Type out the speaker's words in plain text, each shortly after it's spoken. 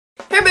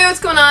Hey everybody, what's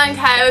going on?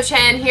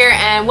 EmOUchihaHime here,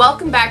 and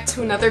welcome back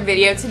to another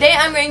video. Today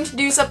I'm going to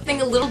do something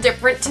a little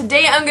different.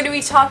 Today I'm going to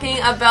be talking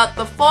about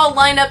the fall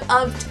lineup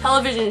of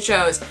television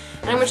shows.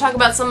 And I'm going to talk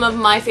about some of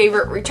my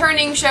favorite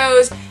returning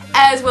shows,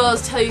 as well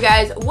as tell you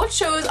guys what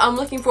shows I'm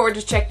looking forward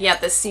to checking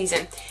out this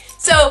season.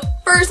 So,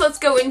 first let's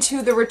go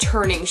into the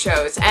returning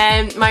shows.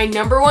 And my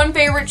 #1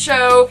 favorite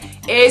show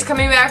is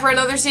coming back for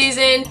another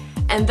season,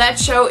 and that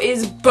show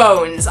is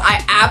Bones.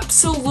 I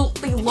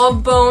absolutely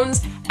love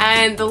Bones.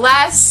 And the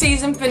last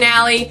season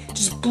finale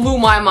just blew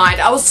my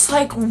mind. I was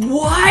like,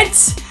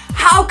 what?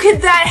 How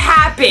could that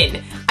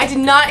happen? I did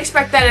not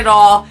expect that at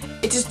all.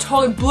 It just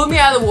totally blew me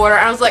out of the water.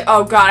 And I was like,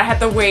 oh god, I had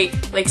to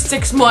wait like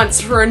 6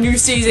 months for a new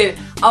season.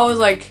 I was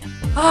like,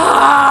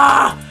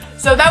 ah!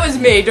 So that was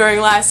me during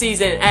last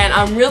season. And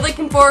I'm really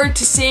looking forward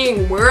to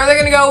seeing where they're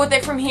gonna go with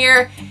it from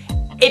here.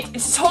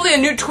 It's totally a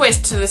new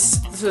twist to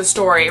the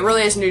story. It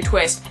really is a new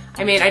twist.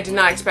 I mean, I did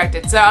not expect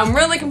it. So I'm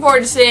really looking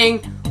forward to seeing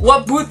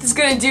what Booth is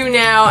gonna do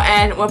now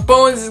and what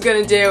Bones is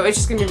gonna do. It's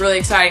just gonna be really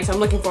exciting, so I'm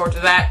looking forward to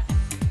that.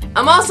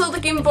 I'm also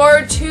looking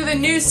forward to the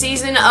new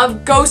season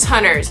of Ghost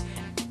Hunters.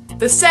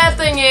 The sad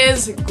thing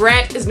is,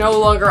 Grant is no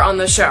longer on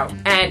the show,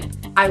 and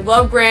I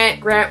love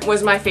Grant. Grant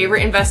was my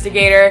favorite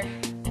investigator,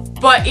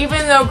 but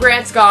even though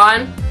Grant's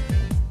gone,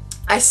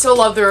 I still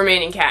love the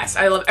remaining cast.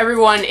 I love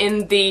everyone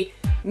in the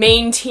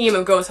main team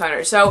of Ghost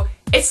Hunters, so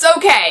it's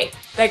okay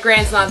that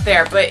Grant's not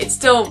there, but it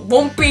still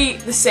won't be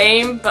the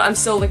same, but I'm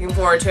still looking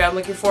forward to it. I'm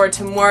looking forward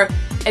to more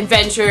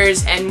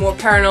adventures and more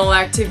paranormal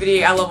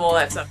activity. I love all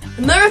that stuff.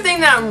 Another thing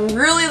that I'm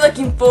really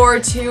looking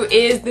forward to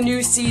is the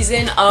new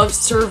season of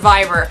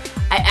Survivor.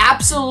 I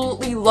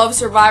absolutely love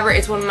Survivor.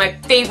 It's one of my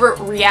favorite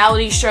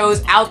reality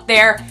shows out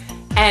there,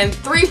 and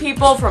 3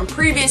 people from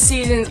previous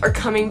seasons are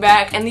coming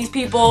back, and these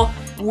people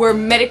were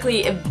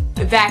medically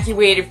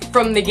evacuated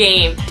from the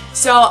game.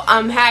 So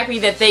I'm happy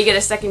that they get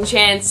a second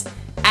chance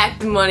at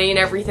the money and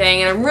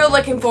everything, and I'm really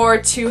looking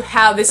forward to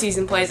how this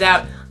season plays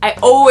out. I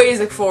always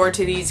look forward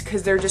to these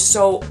because they're just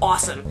so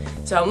awesome.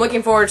 So I'm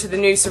looking forward to the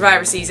new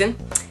Survivor season.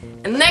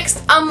 And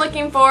next, I'm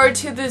looking forward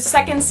to the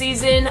 2nd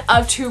season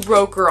of Two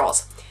Broke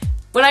Girls.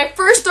 When I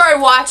first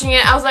started watching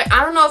it, I was like,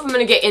 I don't know if I'm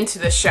going to get into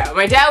this show.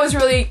 My dad was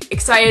really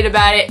excited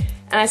about it,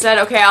 and I said,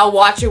 okay, I'll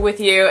watch it with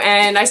you,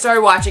 and I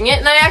started watching it,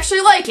 and I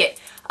actually like it.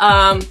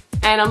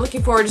 And I'm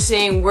looking forward to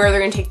seeing where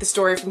they're going to take the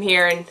story from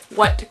here and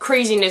what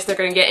craziness they're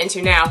going to get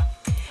into now.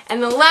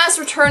 And the last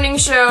returning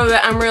show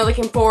that I'm really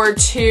looking forward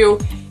to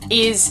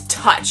is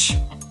Touch.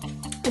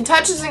 And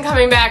Touch isn't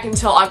coming back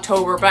until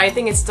October, but I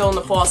think it's still in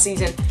the fall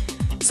season.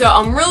 So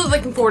I'm really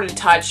looking forward to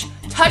Touch.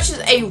 Touch is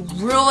a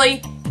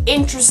really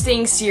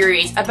interesting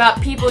series about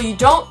people you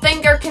don't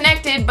think are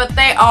connected, but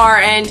they are,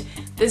 and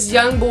this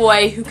young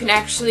boy who can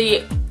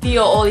actually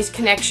feel all these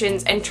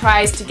connections and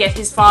tries to get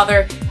his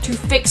father to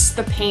fix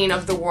the pain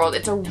of the world.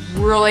 It's a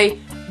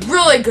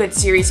really good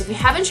series. If you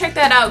haven't checked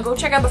that out, go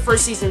check out the 1st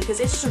season because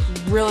it's just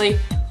really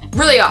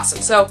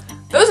awesome. So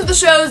those are the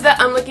shows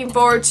that I'm looking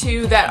forward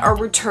to that are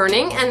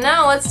returning, and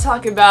now let's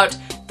talk about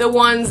the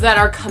ones that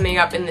are coming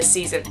up in this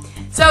season.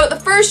 So the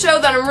first show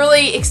that I'm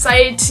really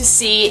excited to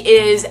see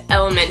is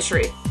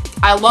Elementary.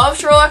 I love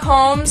Sherlock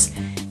Holmes.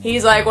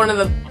 He's like one of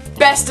the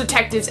best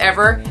detectives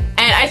ever,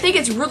 and I think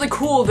it's really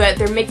cool that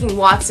they're making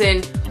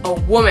Watson a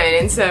woman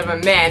instead of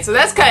a man, so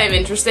that's kind of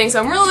interesting. So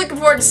I'm really looking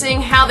forward to seeing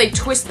how they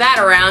twist that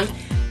around.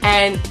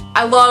 And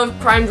I love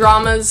crime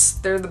dramas.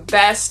 They're the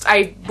best.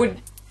 I would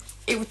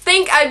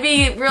think I'd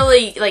be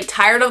really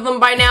tired of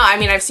them by now. I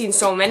mean, I've seen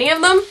so many of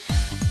them,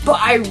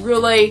 but I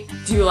really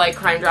do like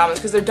crime dramas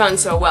because they're done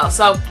so well.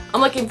 So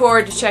I'm looking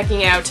forward to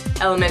checking out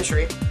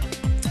Elementary.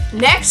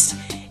 Next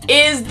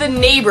is The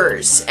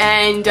Neighbors,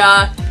 and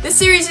this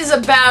series is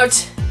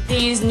about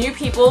these new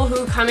people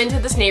who come into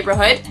this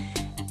neighborhood,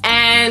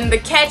 and the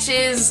catch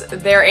is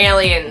they're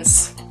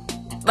aliens.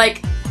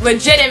 Like,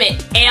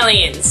 legitimate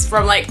aliens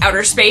from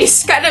outer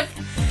space, kind of.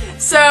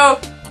 So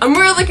I'm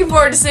really looking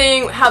forward to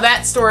seeing how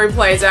that story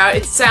plays out.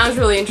 It sounds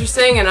really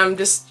interesting, and I'm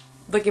just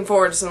looking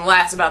forward to some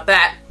laughs about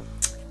that.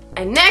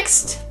 And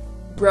next,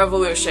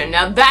 Revolution.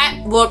 Now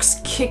that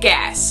looks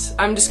kick-ass.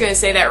 I'm just gonna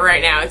say that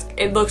right now.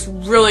 It looks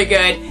really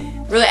good,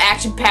 really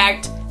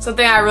action-packed,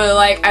 something I really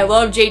like. I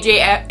love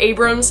J.J.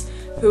 Abrams,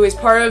 who is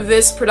part of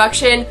this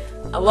production.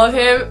 I love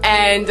him,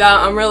 and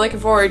I'm really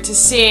looking forward to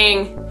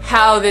seeing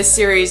how this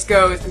series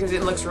goes because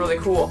it looks really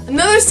cool.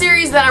 Another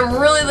series that I'm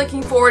really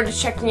looking forward to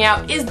checking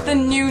out is The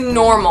New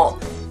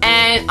Normal,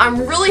 and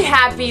I'm really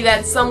happy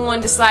that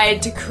someone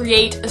decided to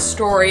create a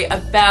story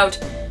about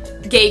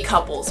gay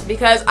couples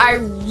because I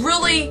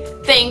really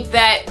think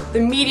that the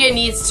media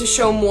needs to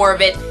show more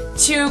of it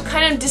to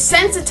kind of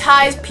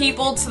desensitize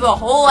people to the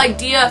whole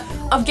idea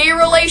of gay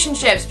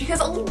relationships,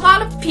 because a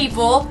lot of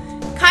people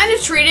kind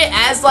of treat it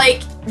as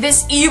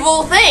this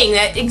evil thing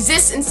that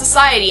exists in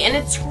society, and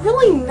it's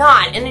really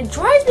not, and it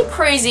drives me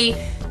crazy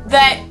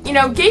that, you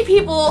know, gay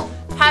people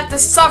have to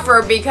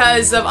suffer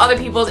because of other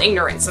people's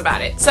ignorance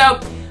about it. So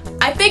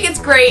I think it's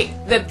great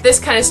that this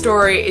kind of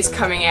story is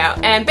coming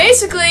out, and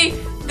basically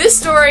this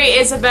story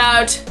is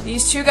about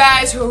these two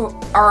guys who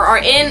are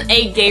in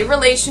a gay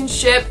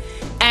relationship,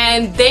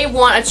 and they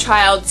want a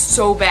child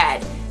so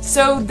bad.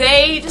 So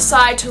they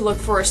decide to look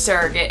for a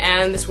surrogate,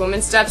 and this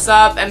woman steps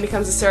up and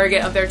becomes a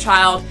surrogate of their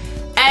child.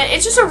 And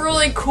it's just a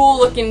really cool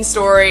looking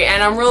story,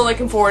 and I'm really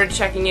looking forward to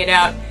checking it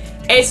out.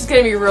 It's just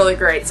going to be really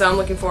great, so I'm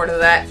looking forward to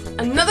that.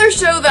 Another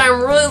show that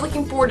I'm really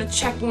looking forward to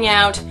checking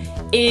out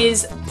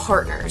is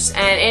Partners,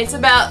 and it's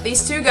about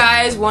these two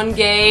guys, one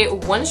gay,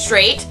 one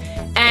straight,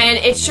 and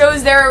it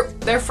shows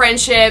their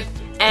friendship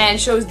and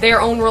shows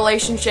their own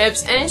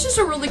relationships, and it's just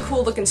a really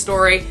cool looking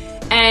story.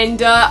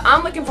 And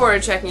I'm looking forward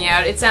to checking it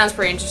out. It sounds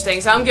pretty interesting,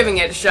 so I'm giving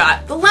it a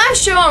shot. The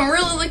last show I'm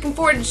really looking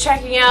forward to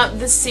checking out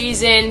this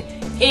season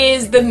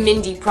is The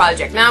Mindy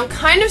Project. Now, I'm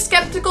kind of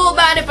skeptical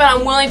about it, but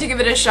I'm willing to give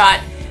it a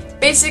shot.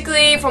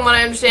 Basically, from what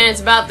I understand,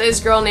 it's about this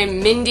girl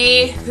named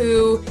Mindy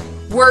who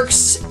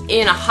works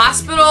in a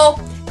hospital,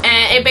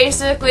 and it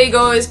basically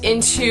goes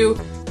into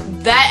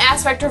that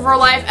aspect of her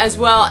life as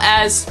well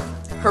as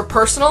her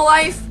personal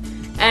life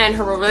and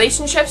her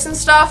relationships and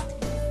stuff.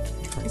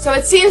 So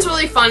it seems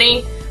really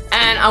funny,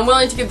 and I'm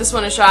willing to give this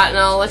one a shot, and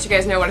I'll let you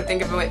guys know what I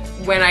think of it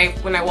when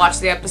I watch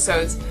the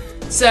episodes.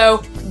 So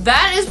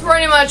that is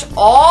pretty much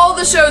all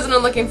the shows that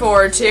I'm looking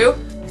forward to.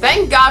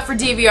 Thank God for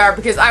DVR,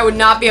 because I would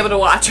not be able to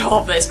watch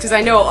all of this, because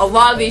I know a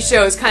lot of these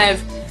shows kind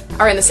of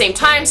are in the same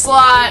time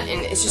slot,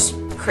 and it's just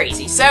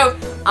crazy. So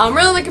I'm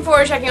really looking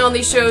forward to checking all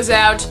these shows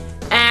out,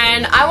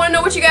 and I want to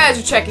know what you guys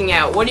are checking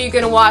out. What are you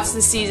going to watch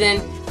this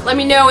season? Let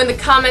me know in the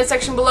comment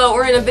section below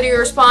or in a video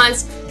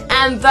response.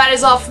 And that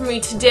is all from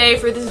me today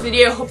for this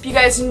video. Hope you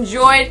guys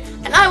enjoyed,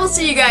 and I will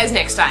see you guys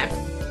next time.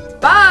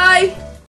 Bye!